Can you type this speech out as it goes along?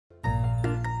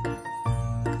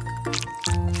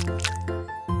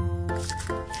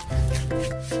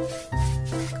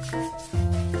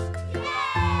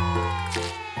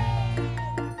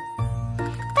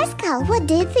Pascal, what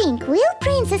do you think? Will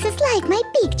princesses like my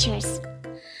pictures?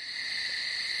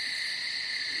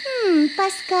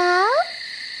 Pascal?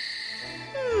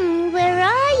 Where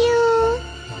are you?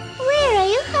 Where are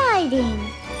you hiding?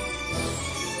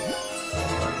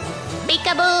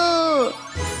 Peekaboo!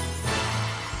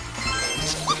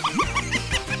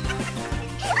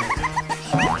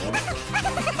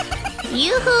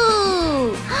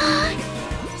 Yoo-hoo!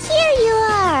 Here you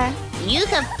are! You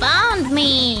have found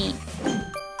me!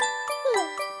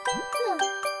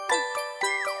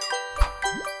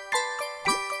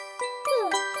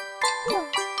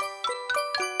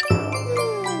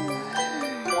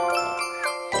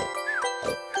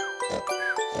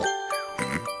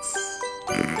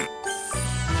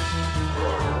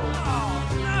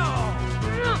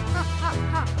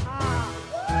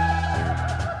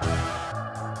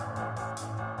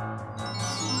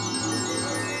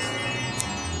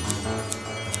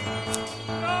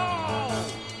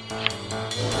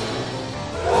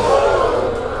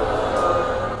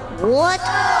 What?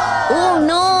 Oh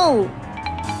no!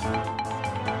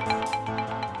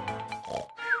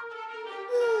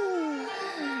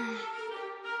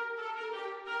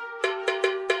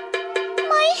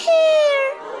 My hair!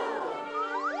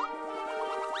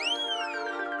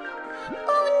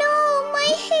 Oh no, my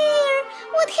hair!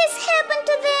 What has happened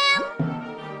to them?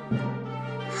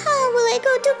 How will I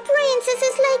go to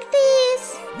princesses like this?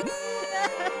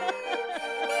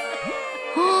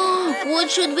 What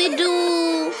should we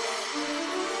do?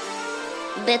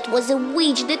 That was a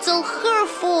witch. That's all her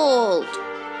fault.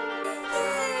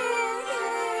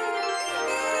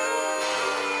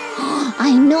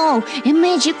 I know. A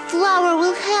magic flower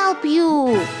will help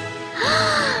you.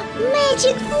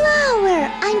 Magic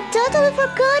flower! I totally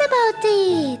forgot about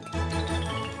it.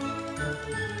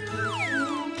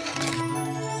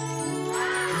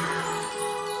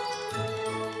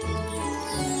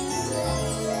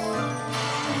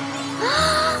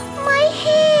 My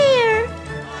hair!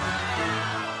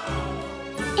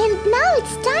 And now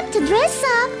it's time to dress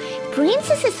up.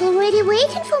 Princess is already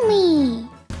waiting for me.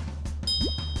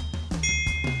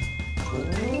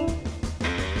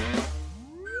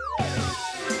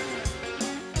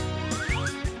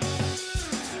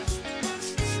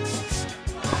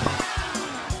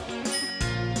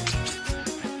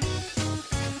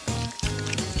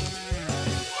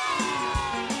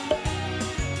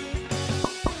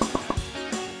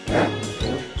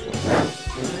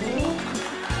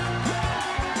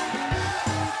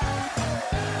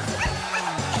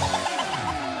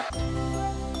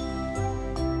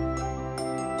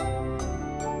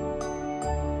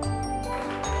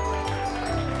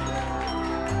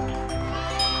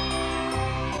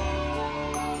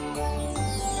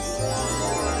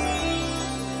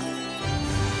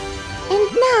 And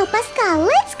now, Pascal,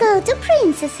 let's go to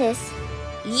princesses.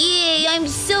 Yay, I'm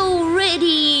so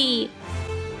ready.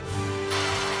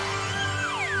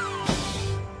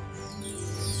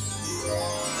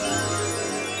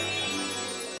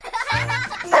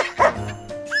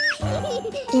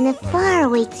 In a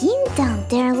faraway kingdom,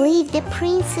 there lived a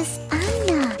princess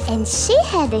Anna, and she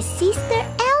had a sister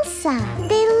Elsa.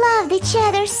 They loved each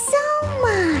other so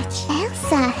much.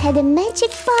 Elsa had a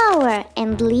magic power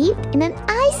and lived in an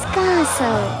ice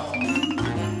castle.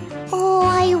 Oh,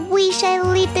 I wish I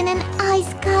lived in an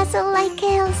ice castle like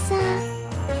Elsa.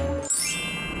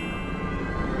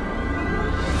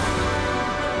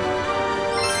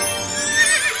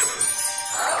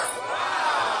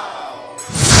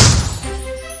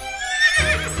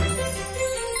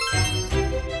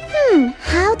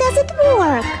 How does it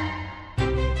work?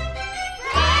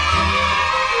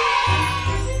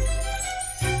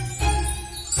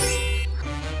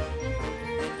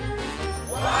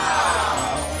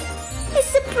 A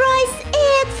surprise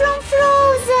egg from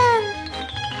Frozen!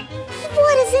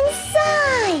 What is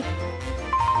inside?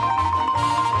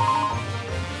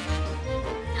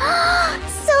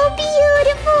 So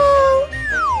beautiful!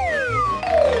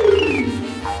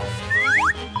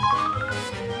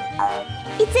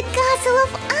 It's a castle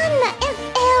of Anna and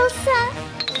Elsa.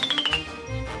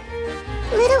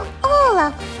 Little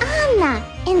Olaf, Anna,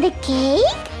 and the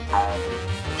cake?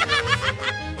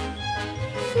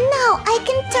 Now I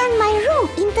can turn my room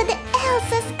into the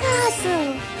Elsa's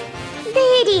castle.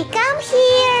 Daddy, come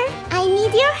here. I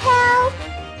need your help.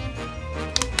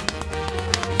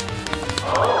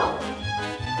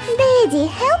 Daddy,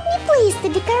 help me please to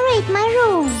decorate my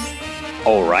room.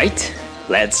 All right,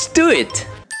 let's do it.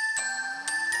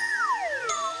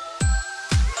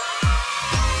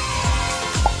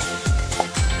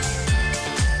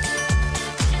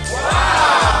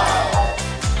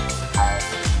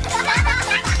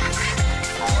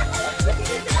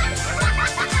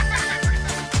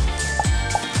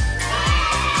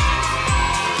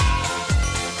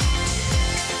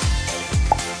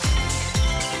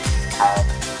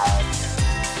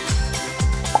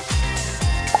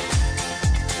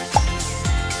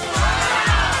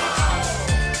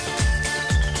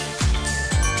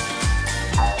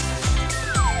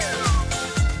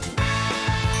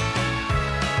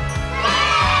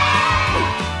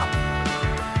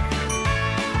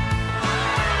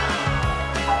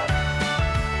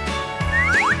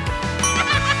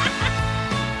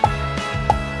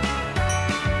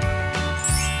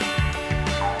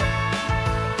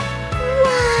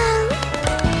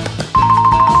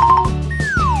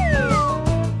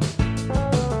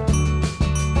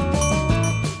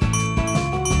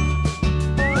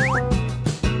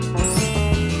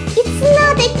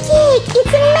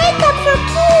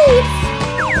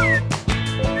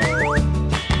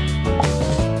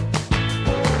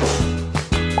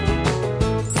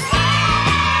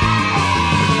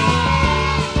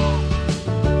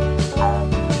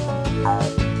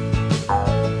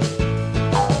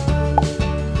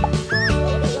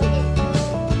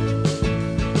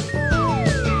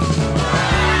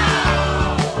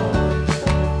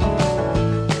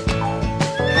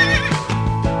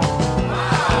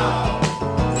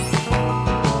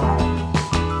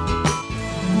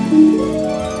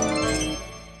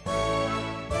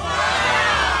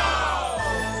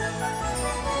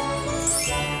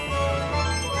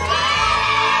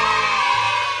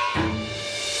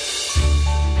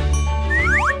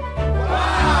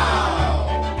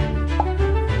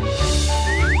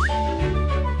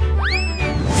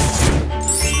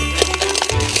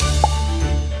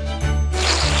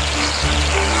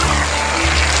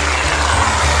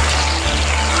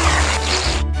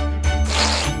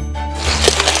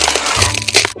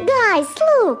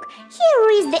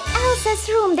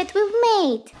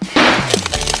 mermaid.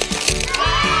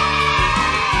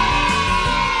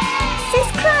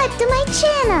 Subscribe to my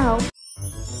channel.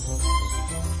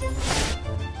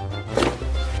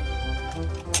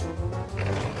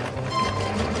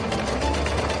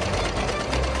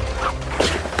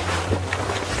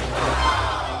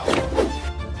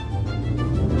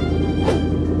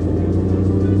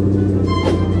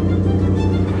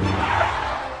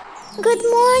 Good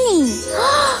morning.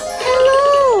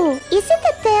 Hello. Isn't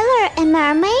the teller a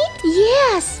mermaid?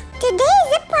 Yes. Today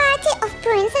is a party of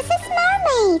princesses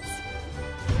mermaids.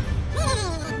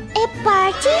 A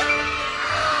party?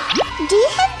 Do you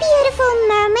have beautiful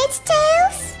mermaid's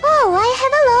tails? Oh, I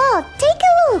have a lot. Take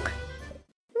a look.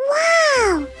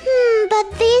 Wow. But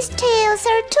these tails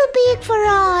are too big for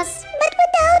us. But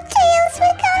without tails,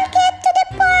 we can't get to the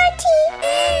party.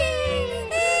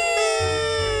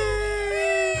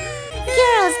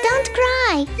 Girls, don't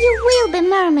cry. You will be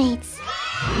mermaids.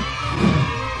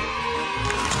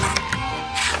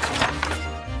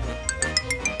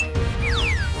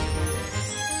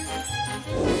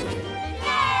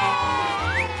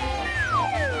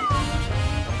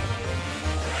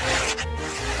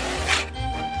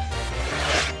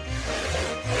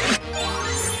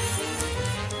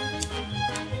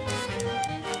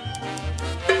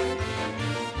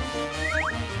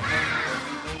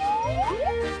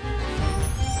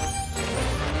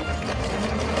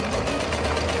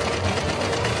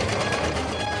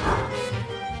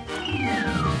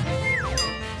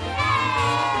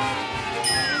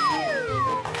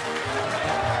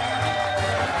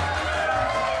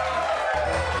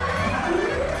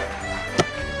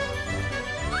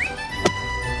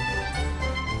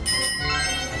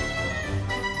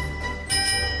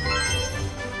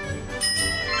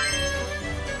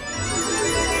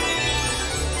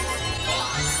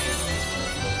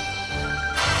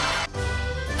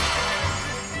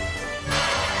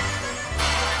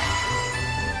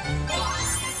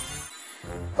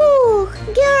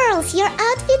 Girls, your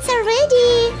outfits are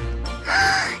ready.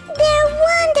 They're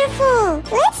wonderful.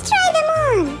 Let's try them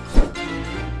on.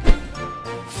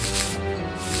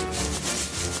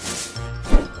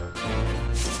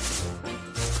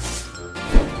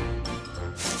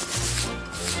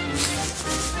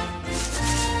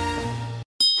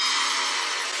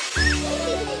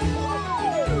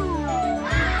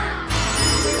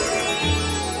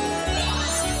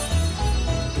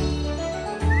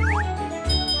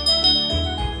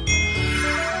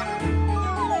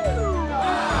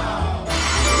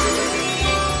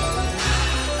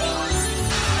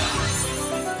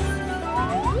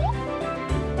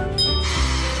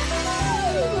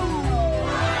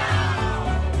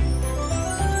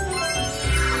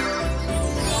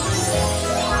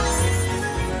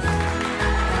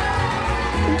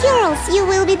 Girls, you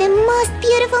will be the most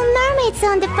beautiful mermaids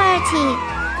on the party.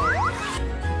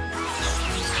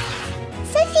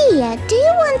 Sophia, do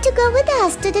you want to go with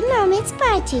us to the mermaids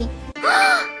party?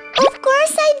 Of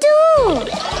course I do!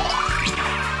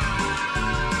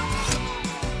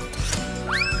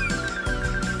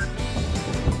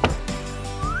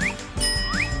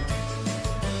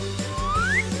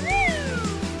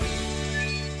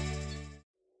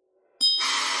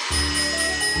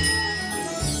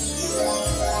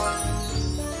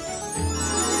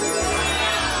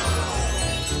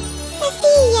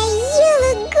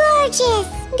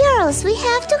 Girls, we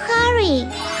have to hurry.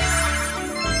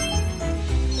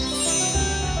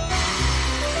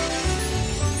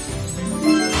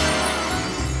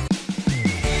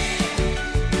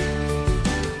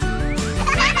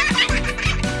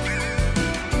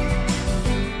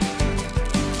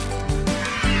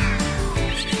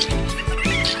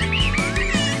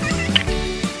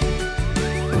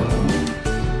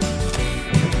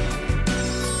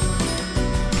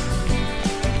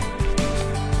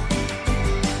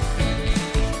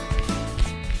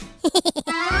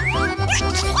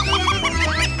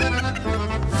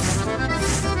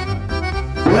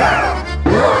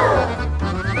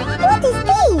 What is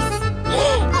this?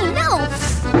 Oh no!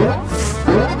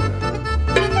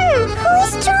 Who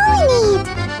is throwing it?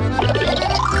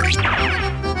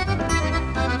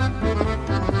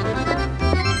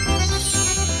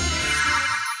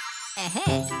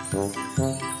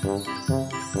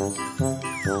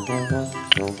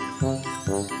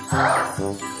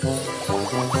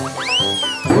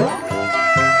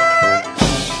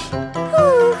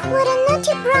 What a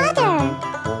naughty brother!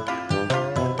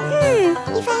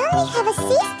 If I only have a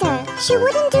sister, she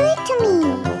wouldn't do it to me.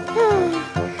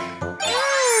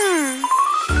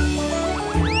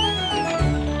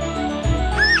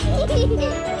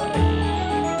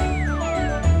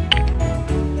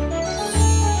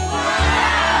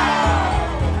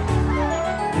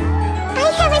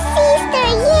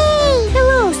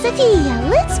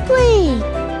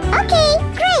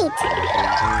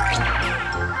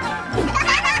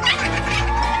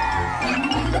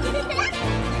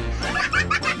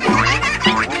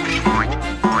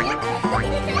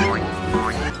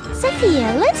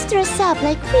 dress up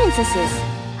like princesses.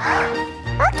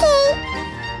 Okay.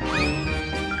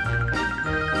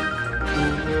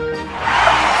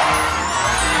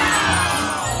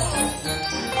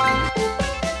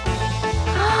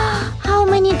 How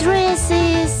many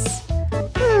dresses?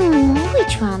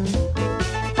 Which one?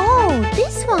 Oh,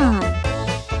 this one.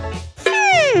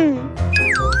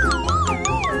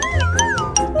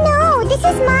 No, this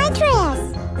is my dress.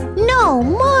 No,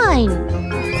 mine.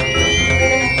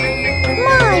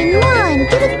 Mine.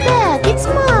 Give it back. It's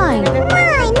mine.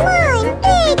 Mine,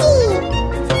 Daddy.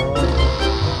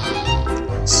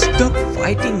 Stop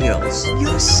fighting, girls.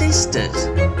 You're sisters.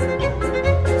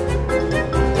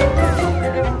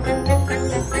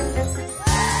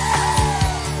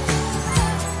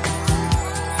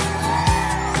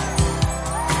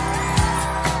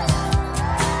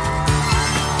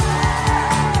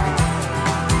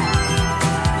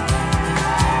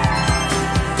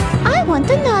 I want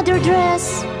another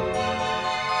dress.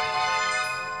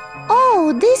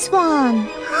 Oh, this one.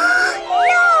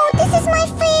 No, this is my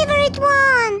favorite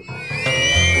one.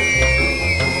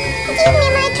 Give me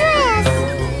my dress.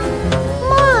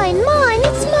 Mine,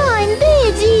 it's mine,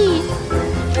 Daddy.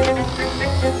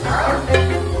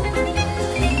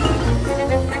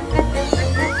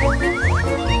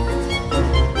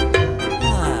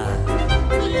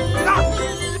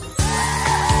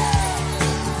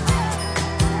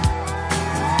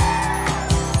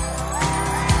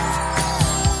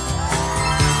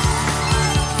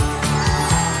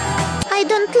 I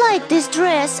don't like this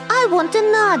dress. I want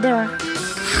another.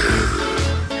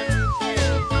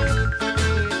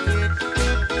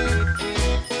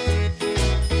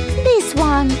 This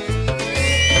one.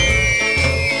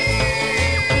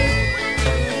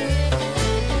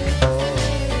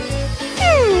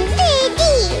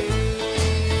 Daddy.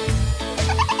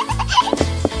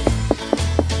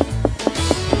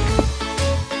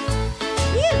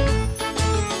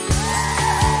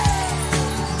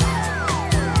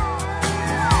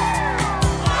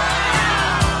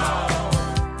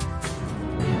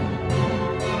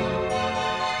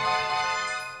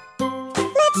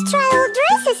 Let's try all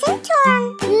dresses in turn.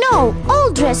 No, all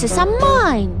dresses are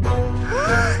mine.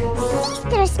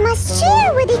 Sisters must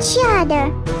share with each other.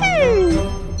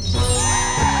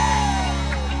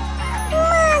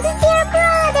 Max, dear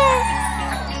brother.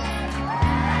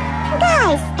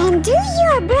 Guys, and do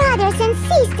your brothers and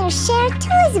sisters share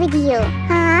toys with you?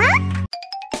 Huh?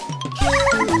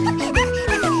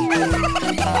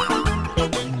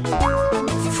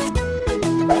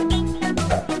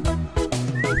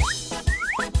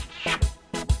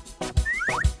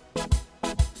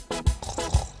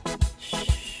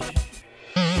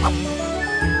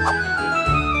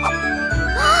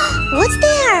 What's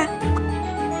there?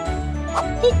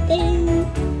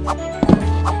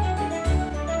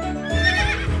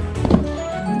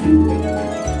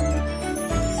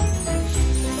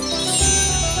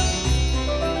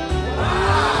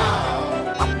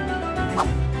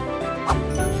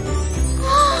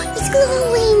 It's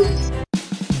glowing.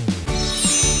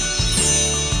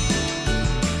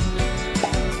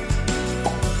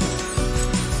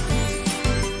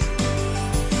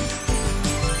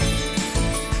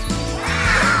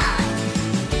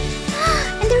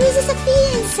 And there is a Sofia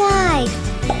inside.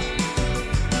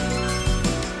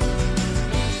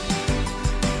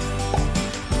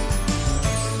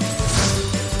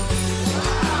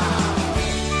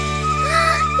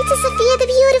 It's a Sofia the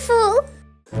Beautiful.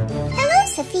 Hello,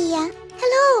 Sofia.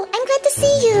 Hello, I'm glad to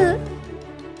see you.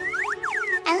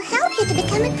 I'll help you to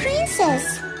become a princess.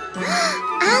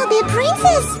 I'll be a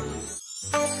princess.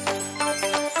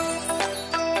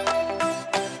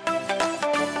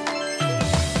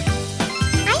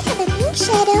 I have a pink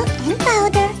shadow and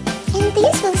powder, and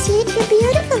this will suit you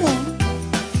beautifully.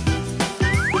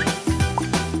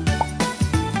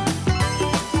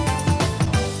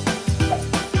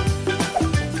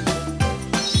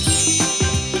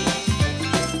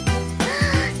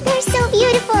 They're so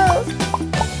beautiful.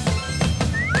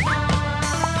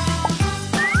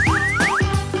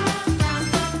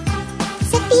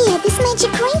 Sofia, this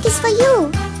magic ring is for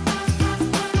you.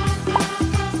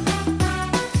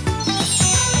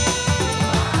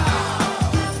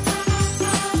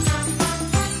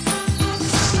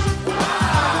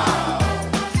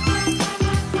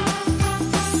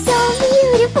 So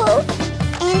beautiful.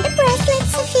 And the bracelet,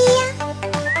 Sofia.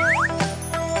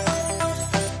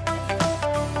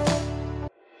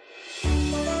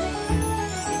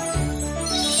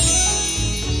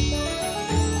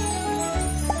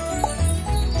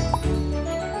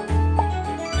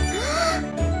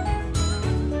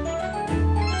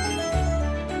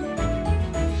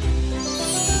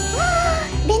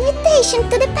 invitation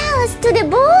to the palace, to the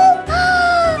ball?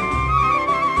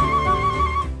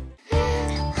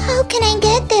 How can I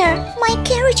get there? My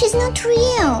carriage is not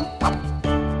real.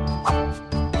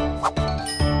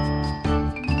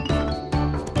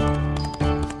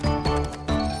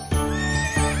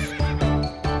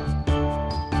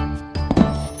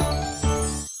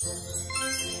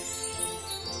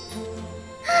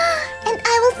 And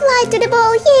I will fly to the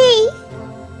ball, yay!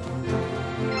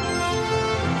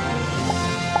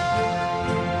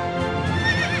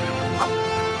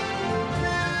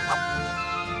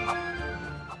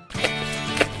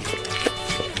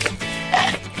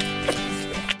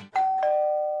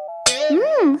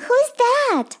 Who's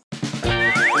that?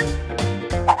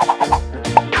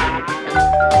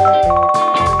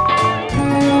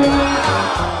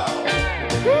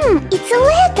 It's a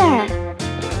letter.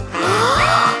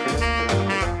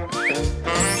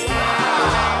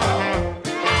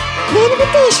 The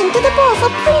invitation to the ball for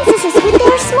princesses with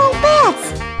their small pets.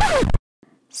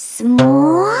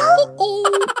 Small?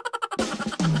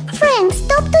 Frank,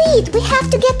 stop to eat. We have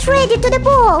to get ready to the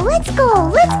ball. Let's go,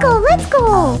 let's go, let's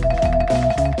go.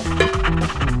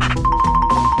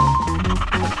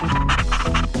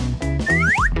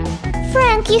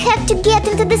 Frank, you have to get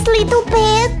into this little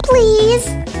bag, please.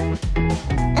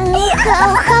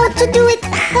 How to do it?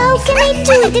 How can I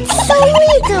do it? It's so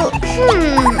little.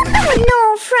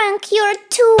 No, Frank, you're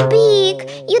too big.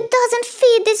 You doesn't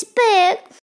fit this bag.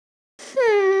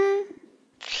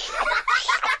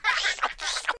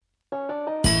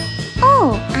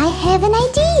 Oh, I have an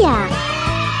idea.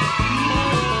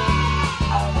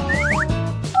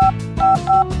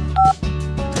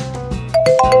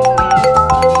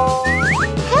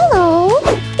 Hello?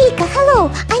 Pika, hello.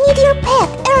 I need your pet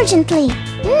urgently.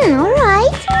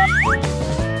 Alright.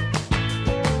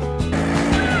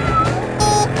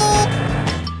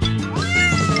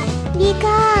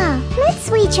 Pika, let's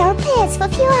switch our pets for a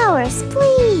few hours,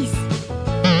 please.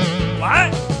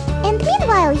 What? And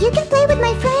meanwhile, you can play with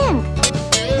my friend.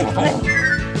 Okay.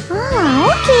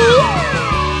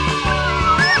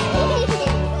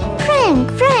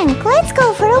 Frank, let's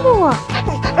go for a walk.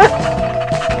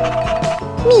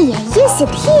 Mia, you sit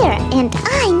here, and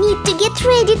I need to get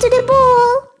ready to the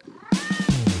ball.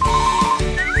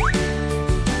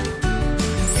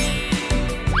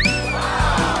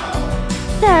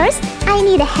 First, I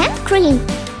need a hand cream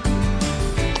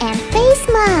and face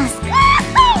mask.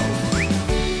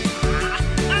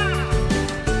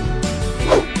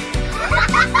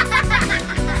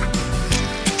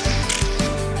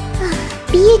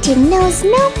 Beauty knows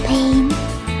no pain.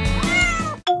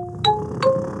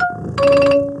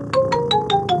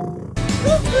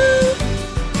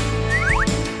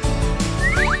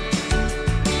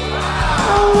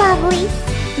 Oh, lovely.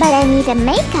 But I need a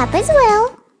makeup as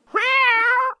well.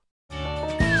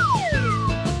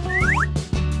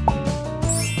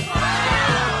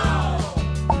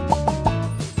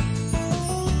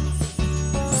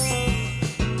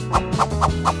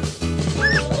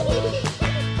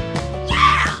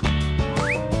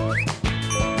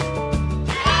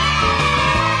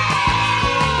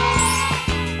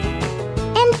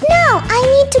 I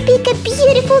need to pick a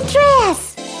beautiful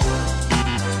dress.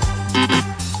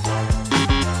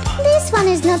 This one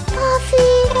is not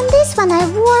puffy, and this one I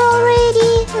wore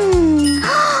already.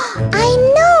 I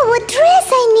know what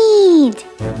dress I need.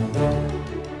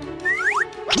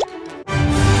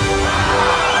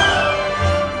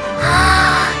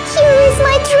 Here is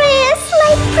my dress,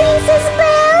 like Princess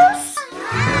Bells.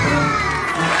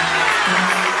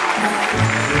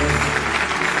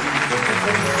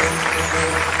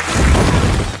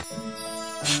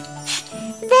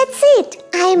 That's it!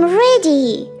 I'm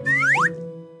ready!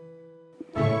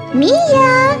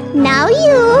 Mia! Now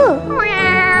you!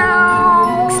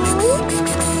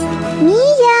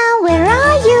 Mia, where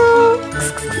are you?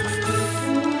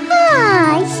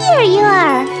 Here you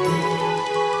are!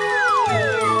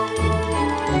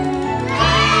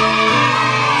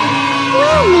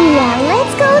 Well, Mia,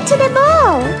 let's go to the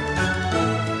ball!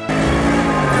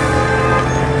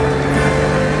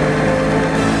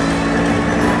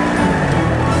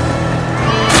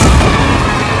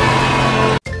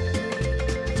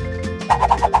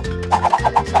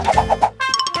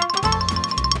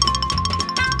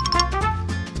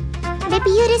 The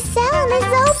beauty salon is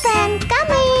open.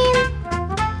 Come in.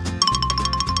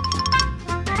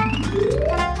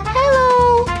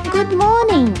 Hello. Good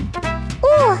morning.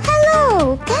 Oh,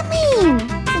 hello. Come in.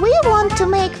 We want to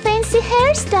make fancy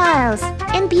hairstyles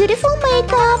and beautiful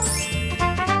makeup.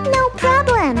 No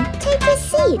problem. Take a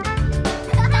seat.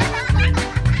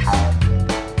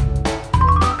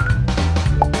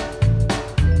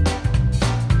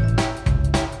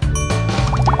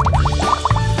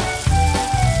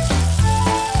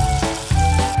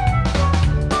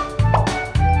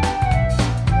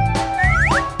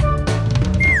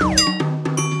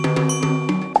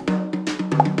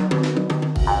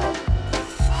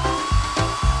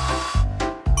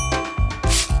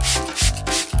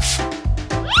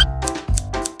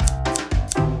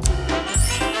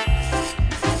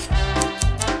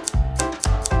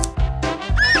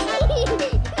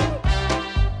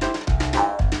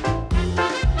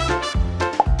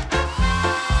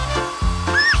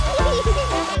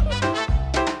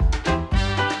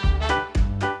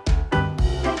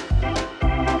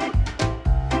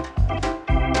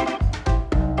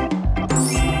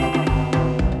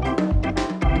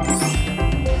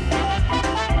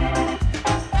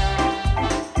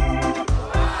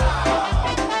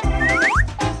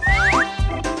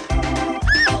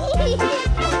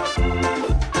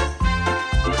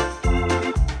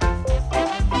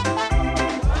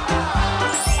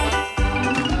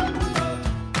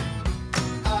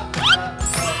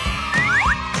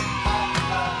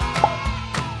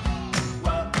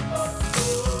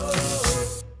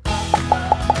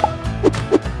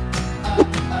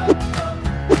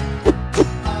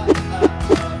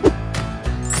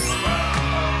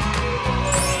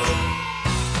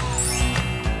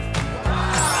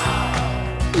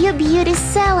 beauty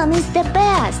salon is the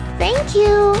best. Thank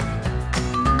you.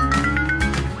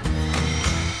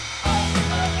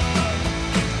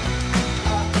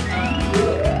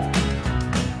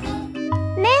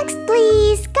 Next,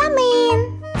 please. Come in.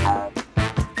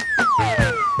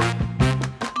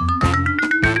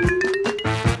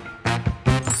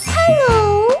 Hello.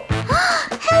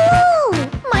 Hello.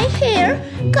 My hair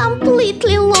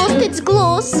completely lost its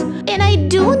gloss, and I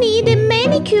do need a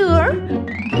manicure.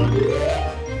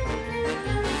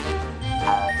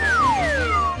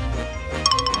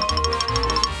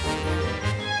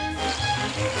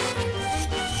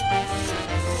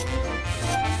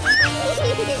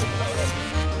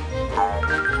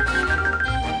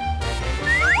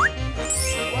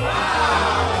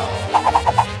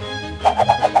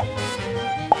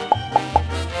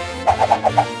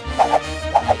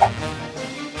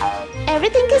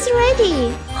 Everything is ready.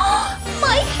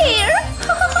 My hair!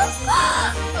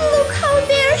 Look how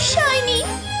they're shiny.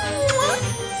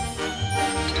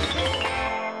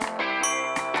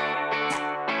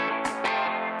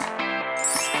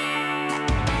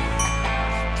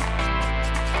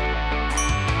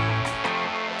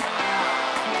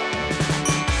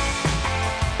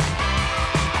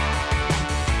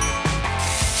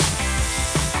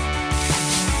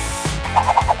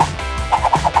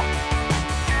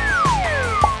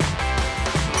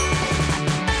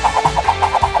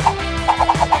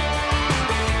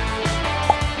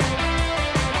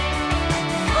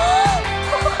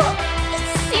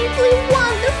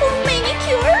 Wonderful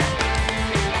manicure.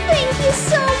 Thank you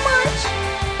so much.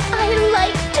 I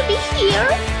like to be here.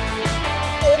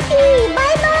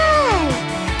 Bye-bye.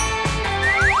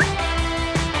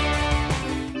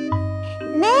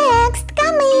 Next,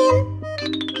 come in.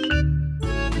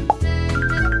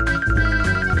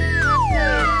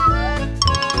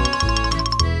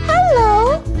 Hello.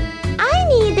 I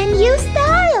need a new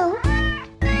style.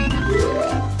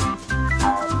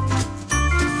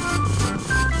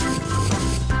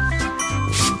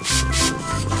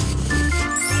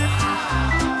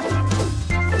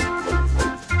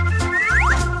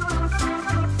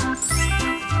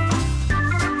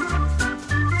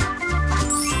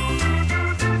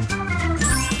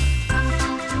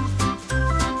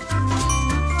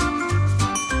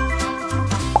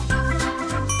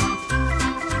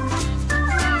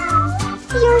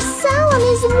 Your salon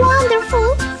is wonderful.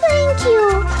 Thank you.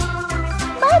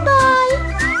 Bye-bye.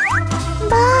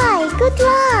 Bye. Good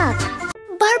luck.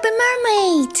 Barbie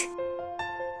Mermaid.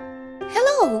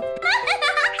 Hello.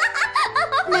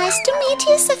 Nice to meet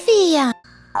you, Sofia.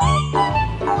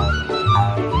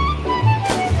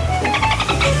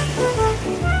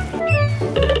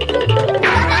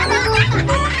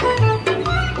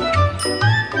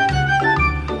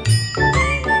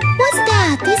 What's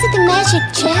that? Is it a magic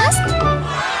chest?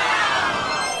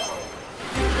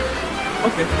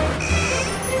 Okay.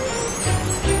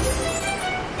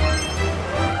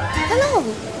 Hello.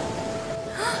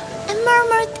 A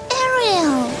mermaid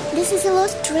Ariel. This is a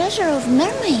lost treasure of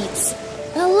mermaids.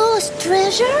 A lost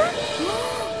treasure?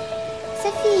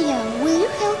 Sofia, will you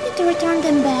help me to return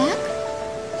them back?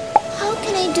 How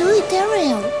can I do it,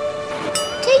 Ariel?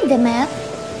 Take the map.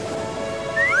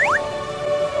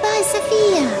 Bye,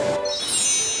 Sofia.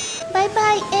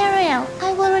 Bye-bye, Ariel.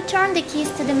 I will return the keys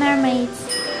to the mermaids.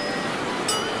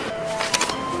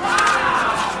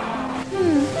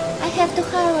 I have to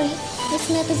hurry. This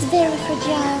map is very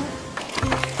fragile.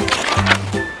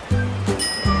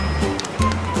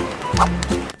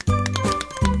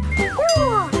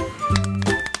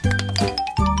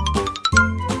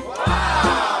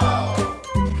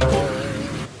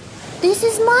 This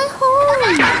is my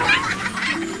home.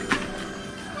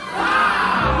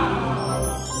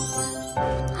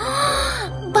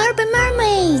 Barbie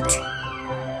Mermaid.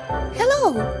 Hello.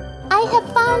 I have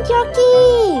found your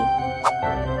key.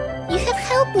 You have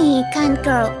helped me, kind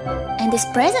girl. And this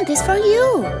present is for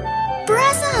you.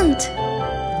 Present!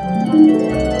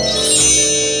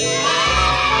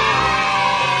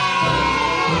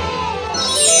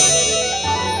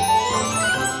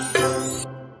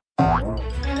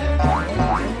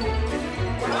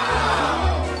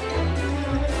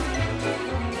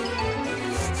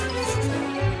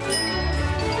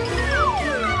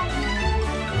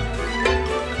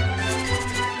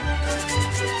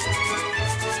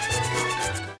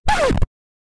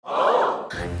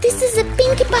 This is a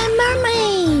Pinkie Pie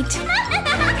mermaid.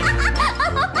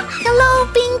 Hello,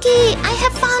 Pinkie. I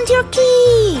have found your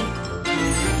key.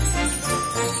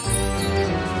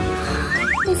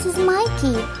 This is my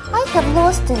key. I have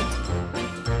lost it.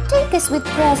 Take a sweet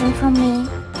present from me.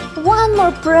 One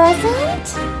more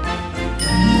present?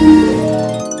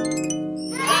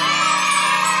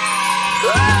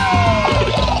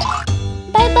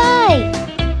 Bye-bye.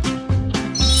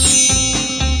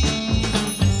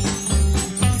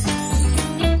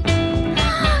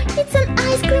 It's an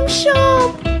ice cream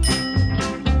shop.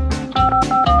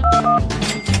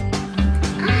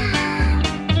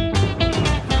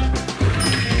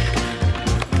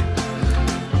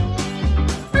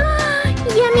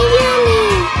 Yummy, yummy.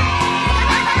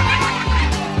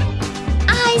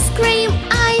 Ice cream,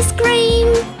 ice cream.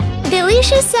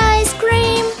 Delicious ice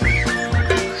cream.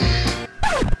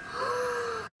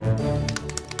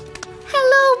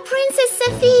 Hello, Princess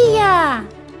Sofia.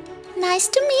 Nice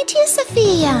to meet you,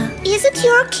 Sofia. Is it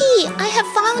your key? I have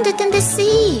found it in the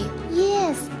sea.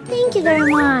 Yes, thank you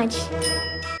very much.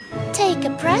 Take a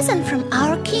present from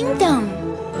our kingdom.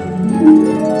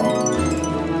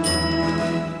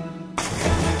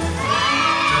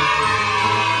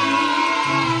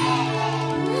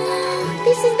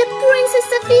 This is the Princess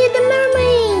Sofia the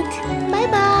mermaid.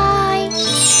 Bye-bye.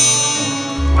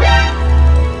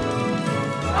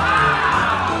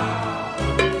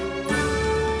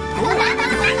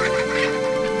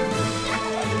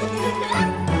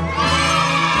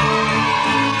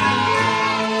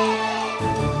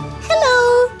 Hello.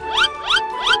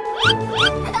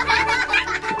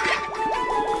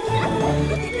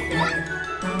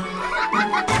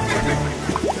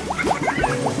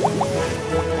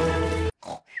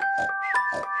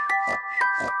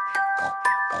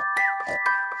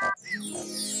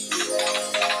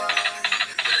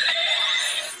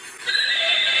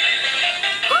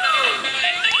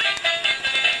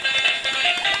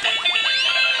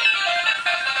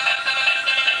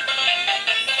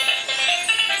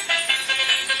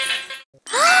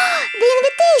 The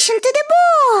invitation to the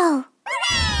ball!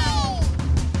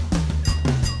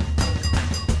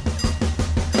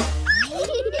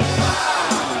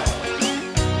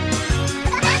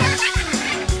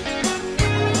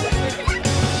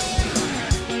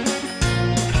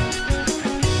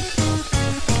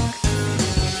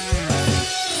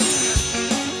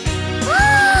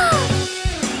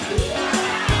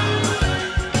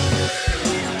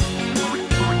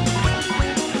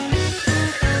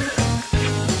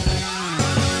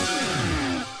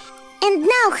 And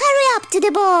now hurry up to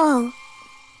the ball!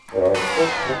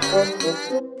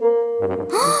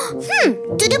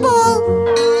 To the ball!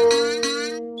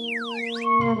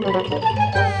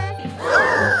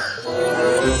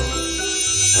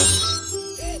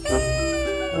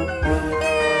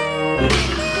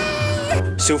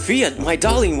 Sofia, my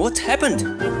darling, what happened?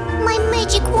 My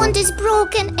magic wand is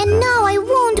broken and now I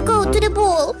won't go to the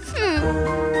ball.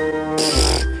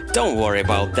 Don't worry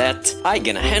about that. I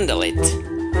gonna handle it.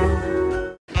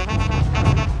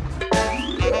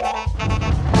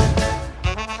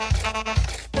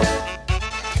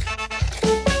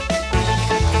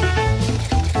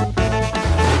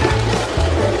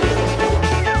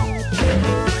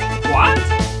 What?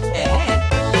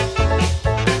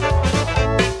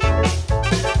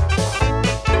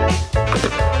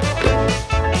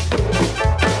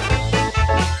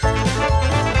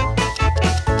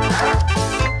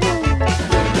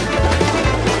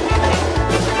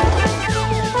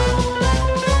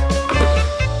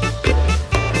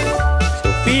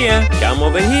 Sofia, come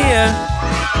over here.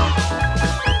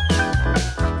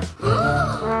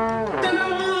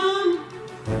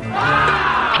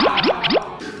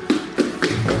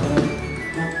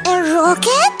 A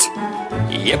rocket?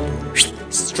 Yep,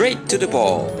 straight to the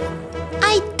ball.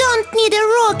 I don't need a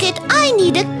rocket, I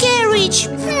need a carriage.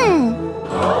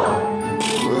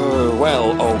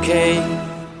 Well, okay.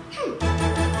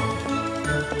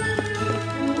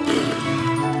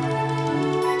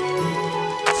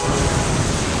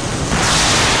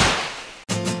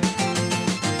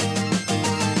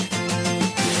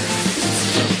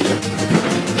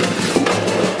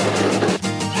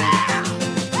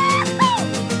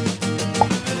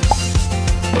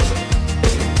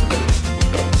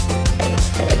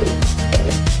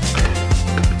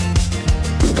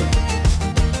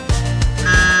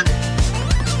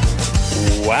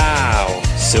 Wow,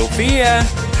 Sofia!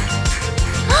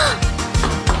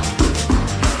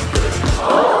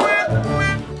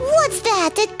 What's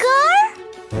that, a car?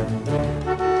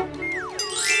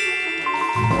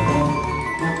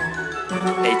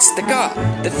 It's the car,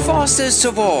 the fastest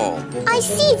of all. I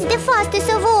see it's the fastest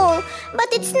of all,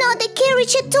 but it's not a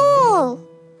carriage at all.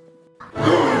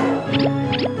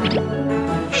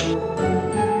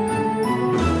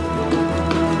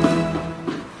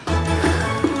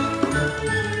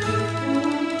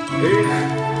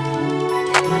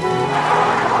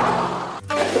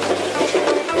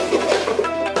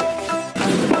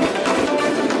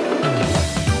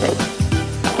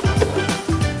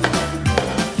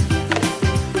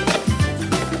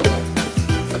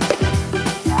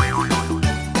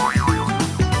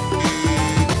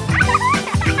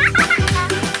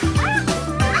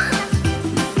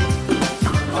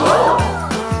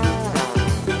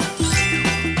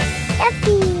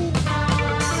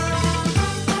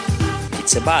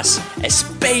 It's a bus, as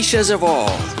spacious of all.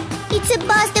 It's a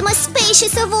bus the most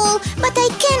spacious of all, but I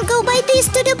can't go by this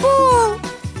to the ball.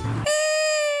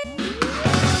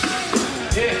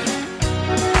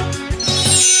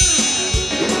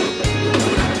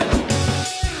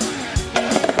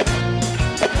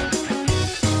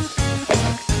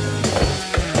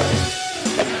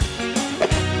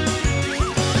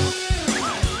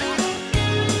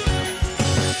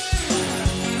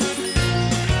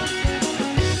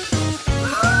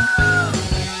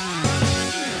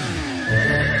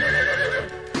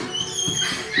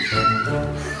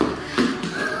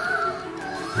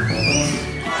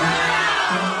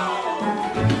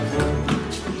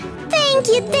 Thank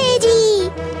you,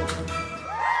 Daddy!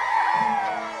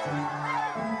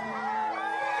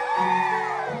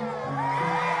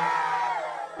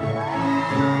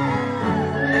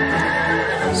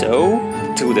 So,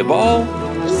 to the ball.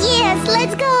 Yes,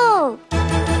 let's go!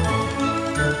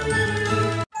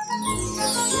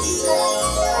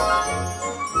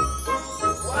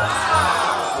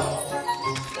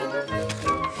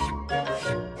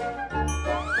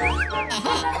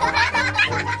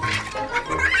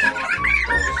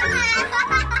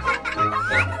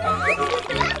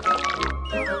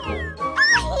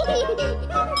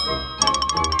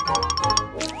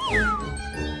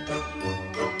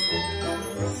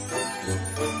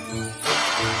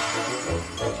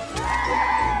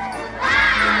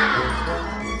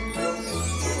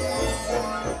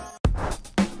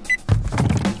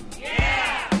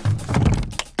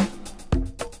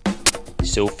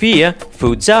 Sofia,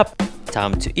 food's up.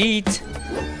 Time to eat.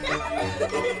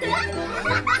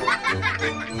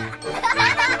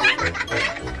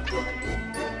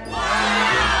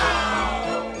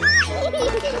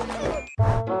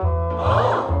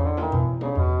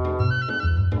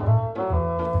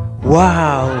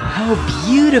 Wow, how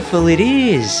beautiful it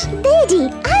is! Daddy,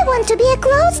 I want to be a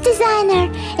clothes designer,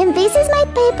 and this is my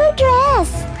paper dress.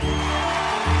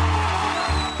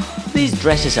 These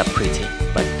dresses are pretty,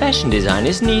 but fashion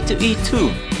designers need to eat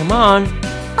too. Come on!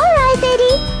 Alright,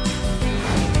 Daddy.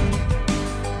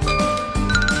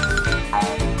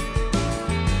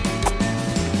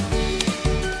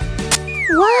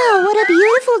 Wow, what a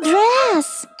beautiful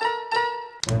dress!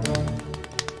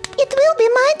 It will be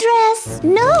my dress.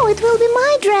 No, it will be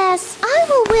my dress. I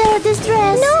will wear this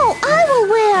dress. No, I will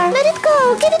wear. Let it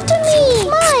go. Give it to me.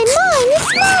 Mine,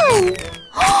 it's mine.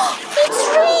 It's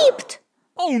ripped.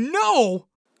 Oh no!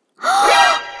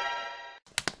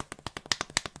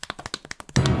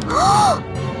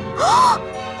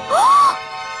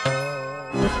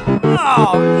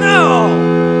 Oh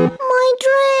no! My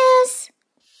dress.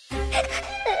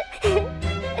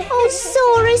 Oh,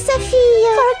 sorry,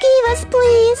 Sophia. Forgive us,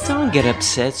 please. Don't get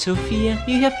upset, Sofia.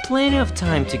 You have plenty of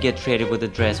time to get ready with the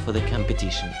dress for the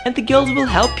competition. And the girls will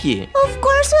help you. Of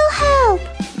course we'll help.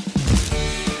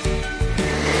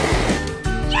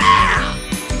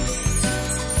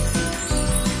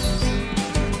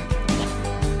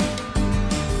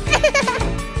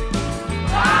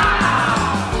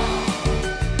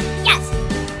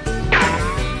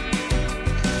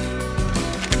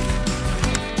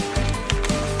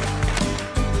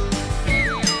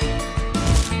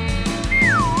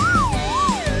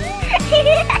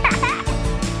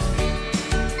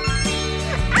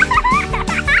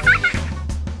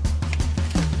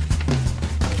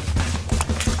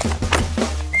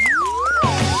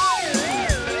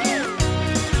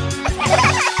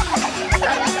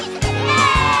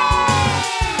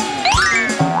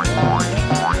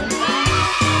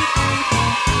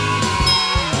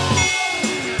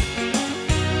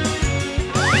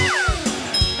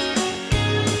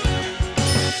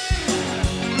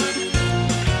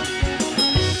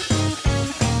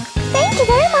 Thank you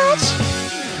very much.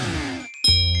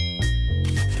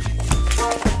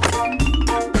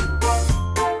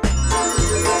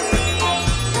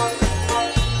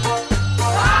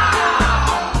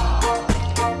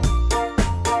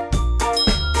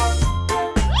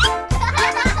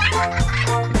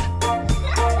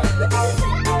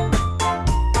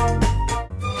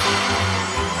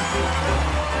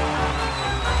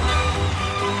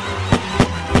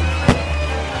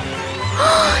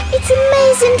 It's an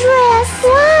amazing dress.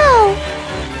 Wow.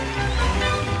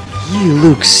 You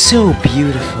look so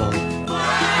beautiful.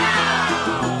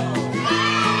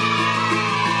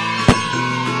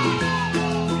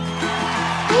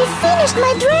 I finished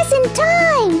my dress in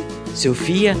time.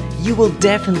 Sofia, you will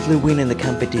definitely win in the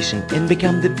competition and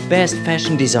become the best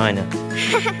fashion designer.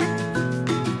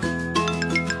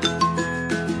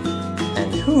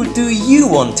 And who do you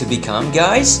want to become,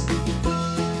 guys?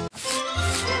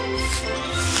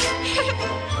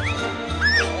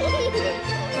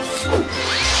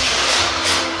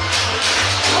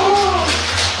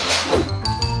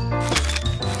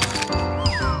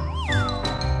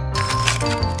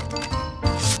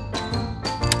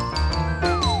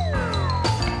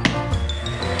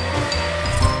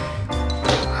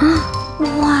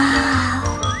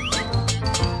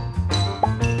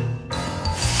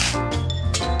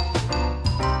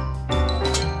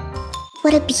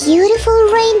 What a beautiful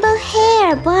rainbow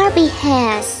hair Barbie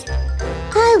has.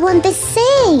 I want the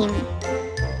same.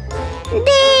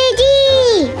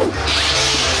 Daddy!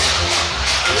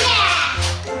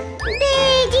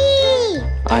 Daddy!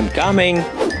 I'm coming.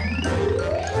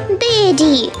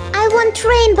 Daddy, I want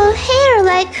rainbow hair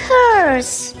like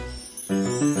hers.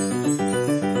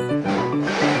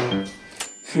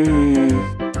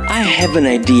 I have an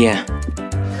idea.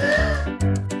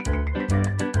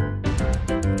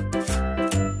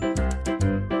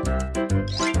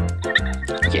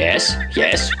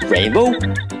 Yes, rainbow.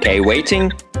 Okay,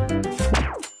 waiting.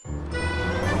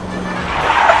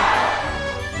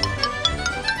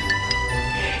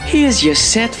 Here's your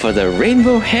set for the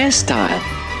rainbow hairstyle.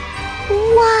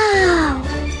 Wow!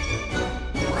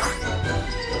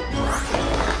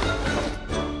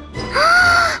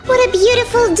 What a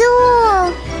beautiful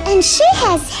doll! And she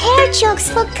has hair chokes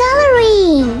for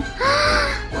coloring.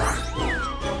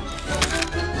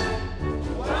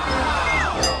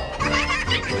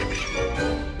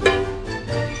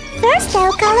 First,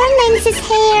 I'll color Nancy's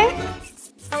hair.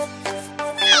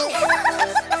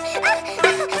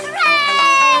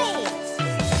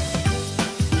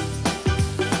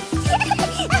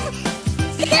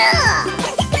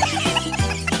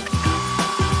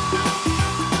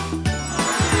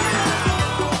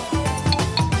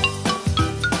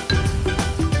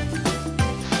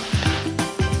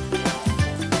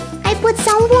 I put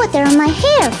some water on my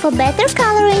hair for better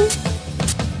coloring.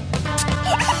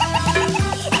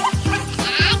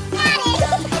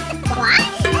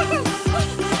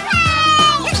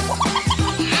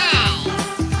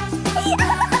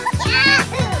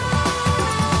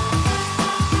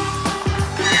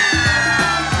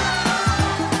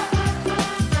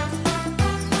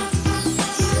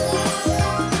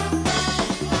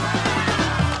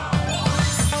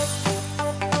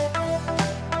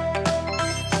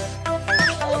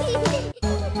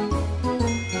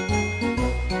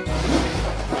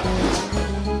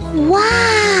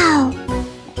 Wow!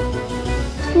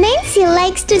 Nancy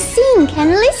likes to sing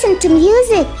and listen to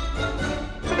music.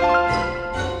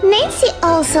 Nancy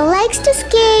also likes to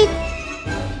skate.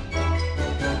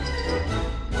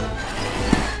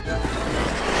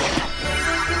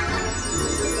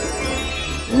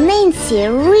 Nancy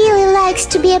really likes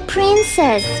to be a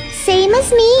princess, same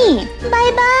as me.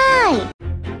 Bye-bye!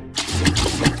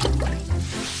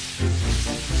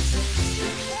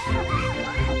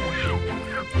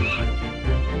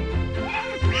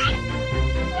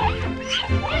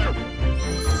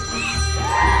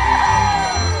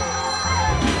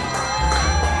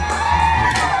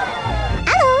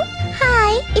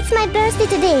 It's my birthday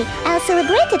today. I'll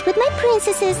celebrate it with my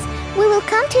princesses. We will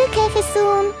come to your cafe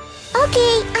soon.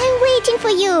 Okay, I'm waiting for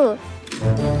you.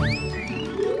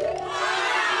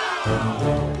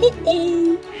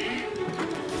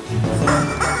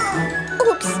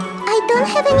 Oops, I don't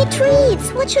have any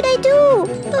treats. What should I do?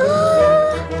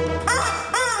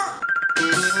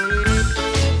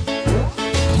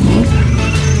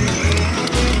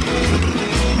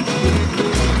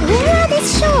 Where are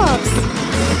these shops?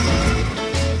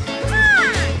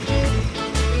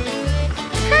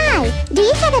 Do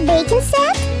you have a baking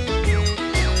set?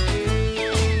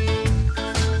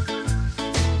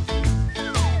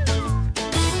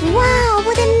 Wow,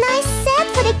 what a nice set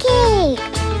for the cake!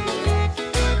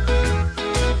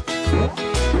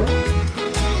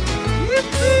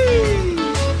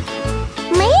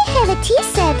 May I have a tea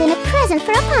set and a present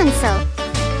for Rapunzel?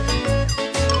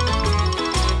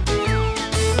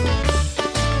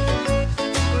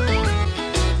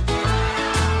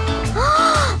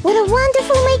 What a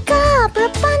wonderful makeup!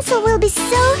 Rapunzel will be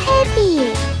so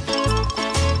happy!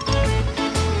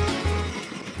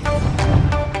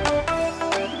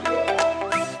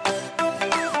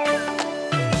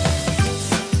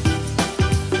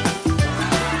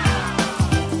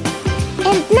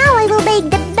 And now I will bake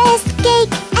the best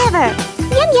cake ever!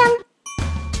 Yum yum!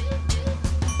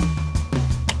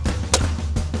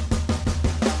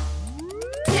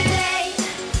 Today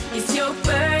is your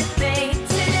birthday.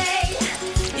 Today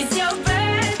is your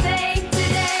birthday.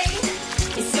 Today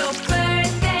is your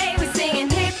birthday. We're singing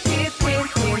hip hip hip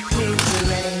hip hip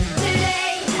hooray.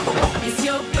 Today is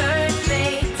your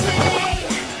birthday. Today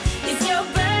is your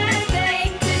birthday.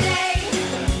 Today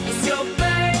is your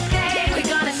birthday. We're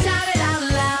gonna shout it out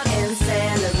loud and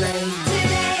celebrate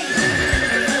today.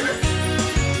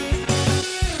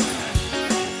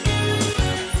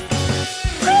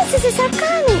 Princesses are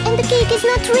coming and the cake is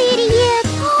not ready yet.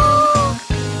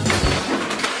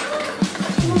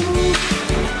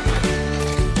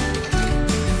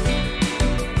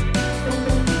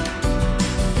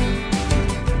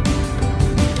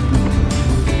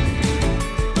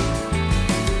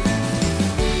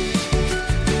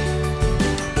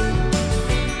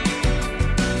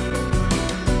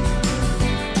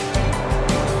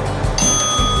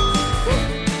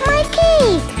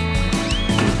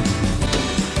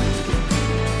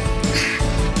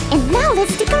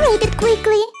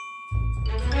 quickly.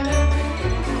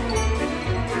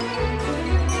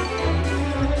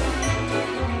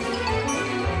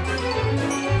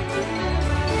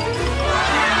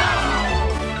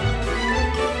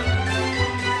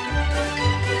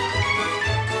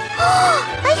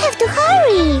 I have to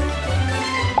hurry.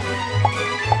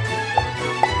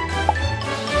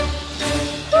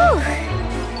 Whew.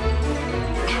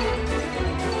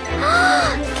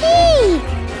 Cake!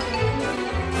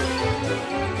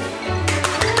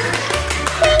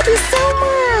 Thank you so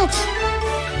much.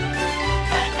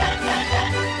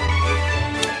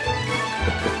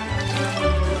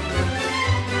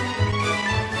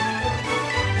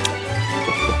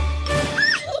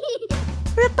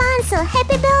 Rapunzel,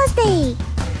 happy birthday!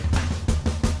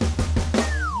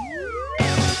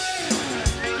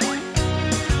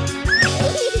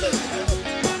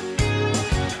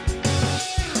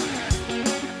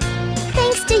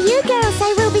 Thanks to you girls,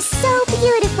 I will be so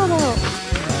beautiful.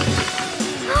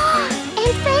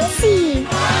 And fancy.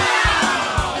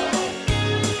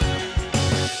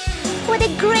 What a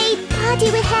great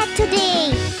party we had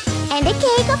today. And the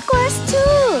cake, of course,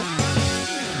 too.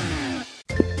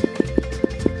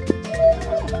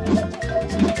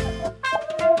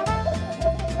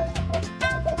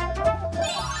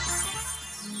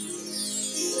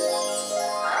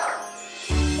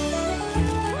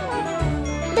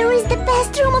 There is the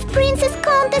best room of princess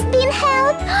contest being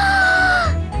held.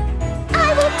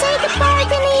 I will take a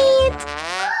part in it.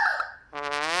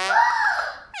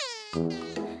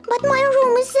 But my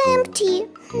room is empty.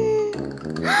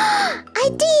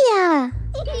 Idea!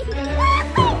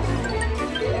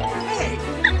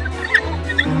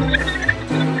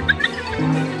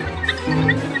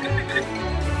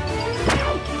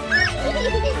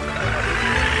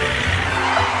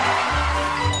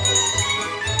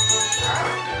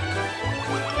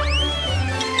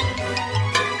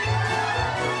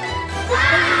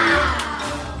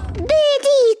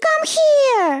 Daddy, come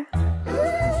here!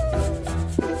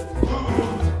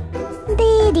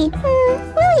 Daddy,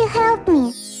 will you help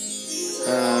me?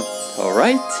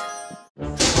 Alright.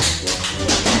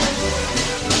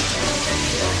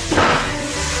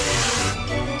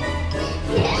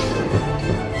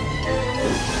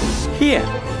 Here.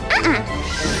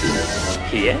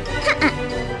 Here.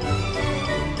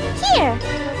 Here!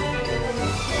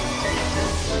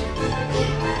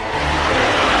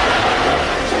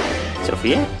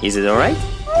 Sophia, is it alright?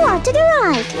 More to the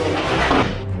right.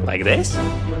 Like this?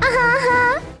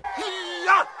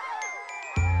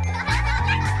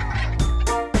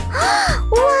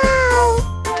 Wow!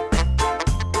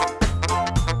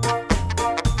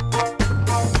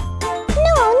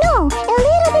 No, a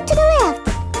little bit to the left.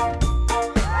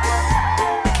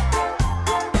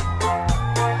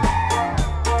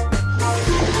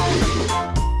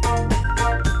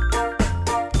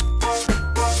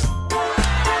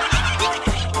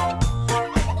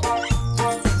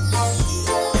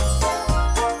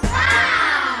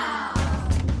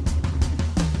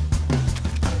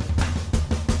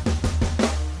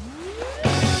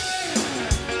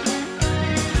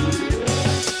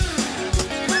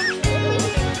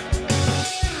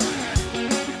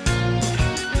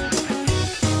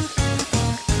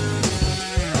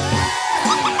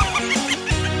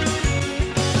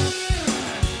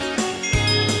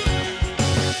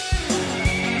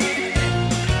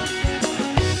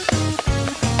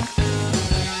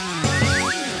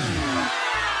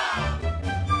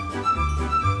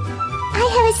 I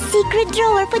have a secret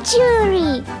drawer for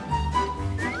jewelry.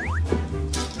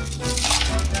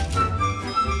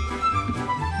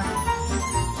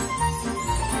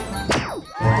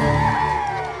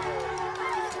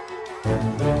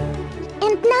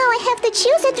 And now I have to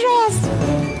choose a dress.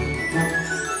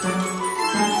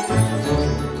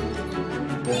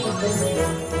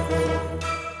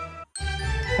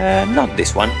 Not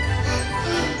this one.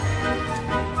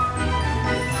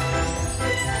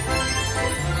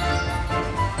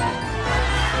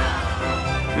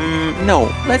 No,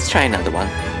 let's try another one.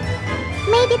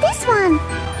 Maybe this one.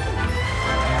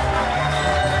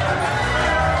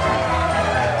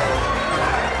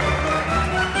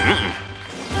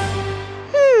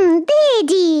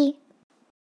 Daddy.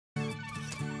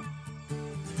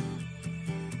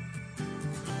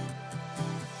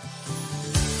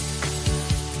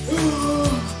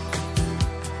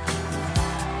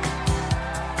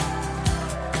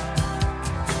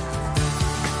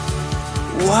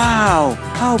 Wow,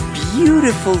 how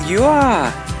beautiful you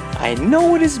are! I know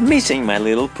what is missing, my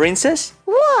little princess.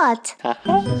 What?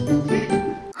 Haha.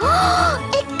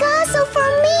 A castle for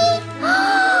me?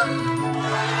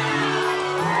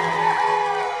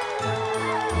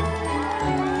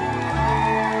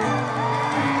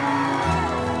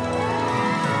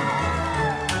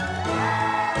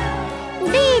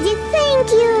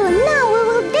 Thank you! Now we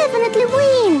will definitely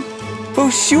win!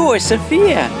 For sure,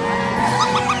 Sofia!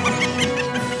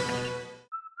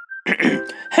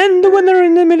 And the winner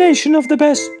in elimination of the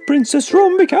best princess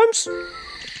room becomes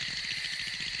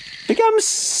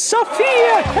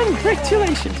Sophia!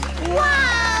 Congratulations!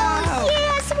 Wow!